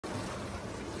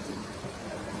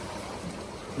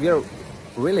We are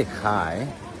really high.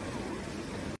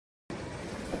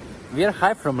 We are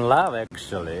high from love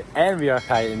actually, and we are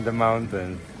high in the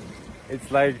mountains.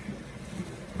 It's like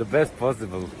the best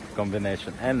possible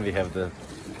combination, and we have the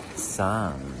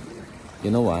sun.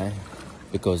 You know why?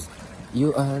 Because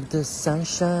you are the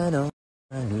sunshine of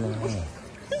my life.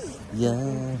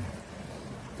 Yeah,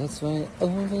 that's why I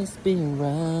always be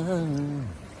around.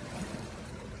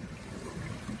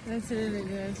 That's really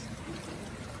good.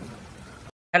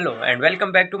 Hello and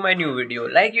welcome back to my new video.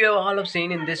 Like you have all have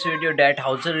seen in this video that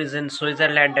Hauser is in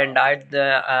Switzerland, and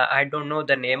I don't know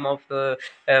the name of I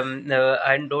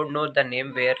don't know the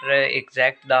name where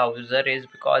exact the Hauser is,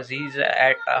 because he's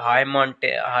at high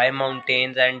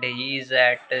mountains, and he's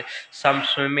at some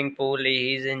swimming pool.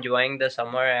 He's enjoying the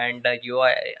summer, and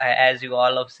as you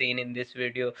all have seen in this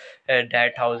video,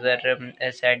 that Hauser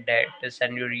said that,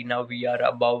 Senorina, we are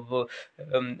above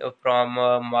from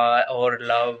our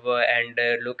love, and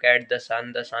look at the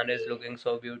sun. The sun is looking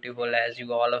so beautiful, as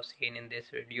you all have seen in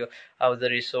this video.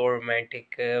 Hauser is so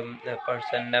romantic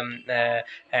person,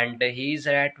 and he's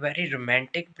at very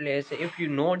romantic place. If you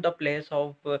know the place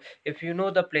of if you know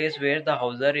the place where the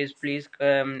Hauser is, please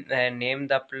name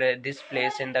this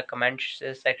place in the comment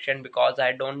section, because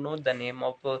I don't know the name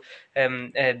of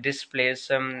this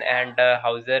place, and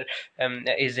Hauser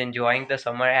is enjoying the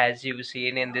summer, as you've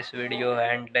seen in this video,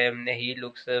 and he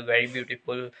looks very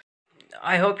beautiful.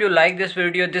 I hope you like this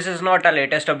video. This is not a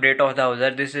latest update of the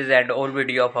Hauser. This is an old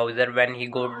video of Hauser when he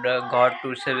got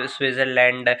to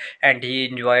Switzerland, and he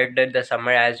enjoyed the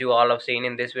summer, as you all have seen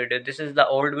in this video. This is the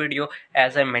old video,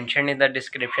 as I mentioned in the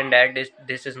description, that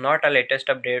this is not a latest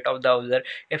update of the Hauser.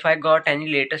 If I got any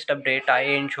latest update, I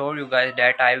ensure you guys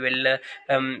that I will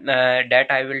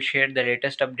share the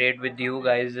latest update with you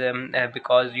guys,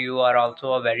 because you are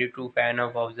also a very true fan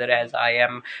of Hauser, as I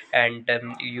am, and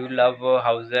you love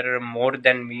Hauser more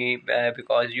than me,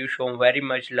 because you show very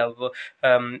much love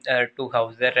to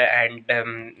Hauser, and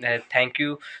thank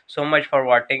you so much for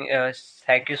watching.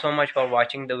 Thank you so much for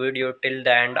watching the video till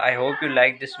the end. I hope you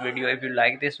like this video. If you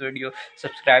like this video,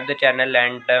 subscribe the channel,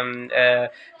 and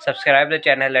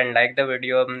like the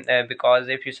video, because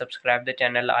if you subscribe the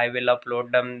channel, I will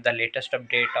upload the latest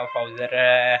update of Hauser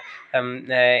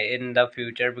in the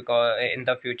future, because in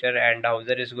the future, and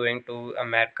Hauser is going to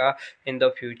America in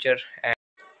the future.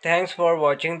 Thanks for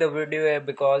watching the video,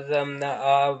 because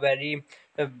a very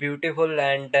beautiful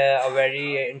and a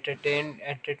very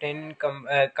entertaining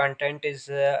content is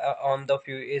on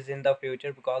is in the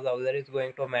future, because Hauser is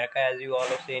going to America, as you all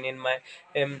have seen in my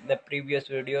the previous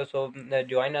video. So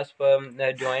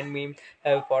join me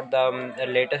for the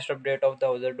latest update of the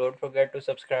Hauser. Don't forget to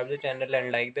subscribe the channel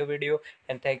and like the video,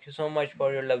 and thank you so much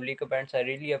for your lovely comments. I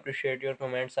really appreciate your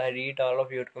comments. I read all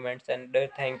of your comments, and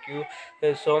thank you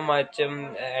so much,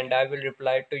 and I will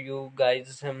reply to you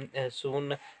guys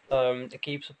soon.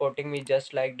 Keep supporting me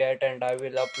just like that, and I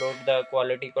will upload the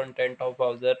quality content of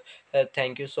Hauser.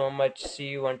 Thank you so much. See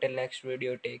you until next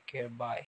video. Take care. Bye.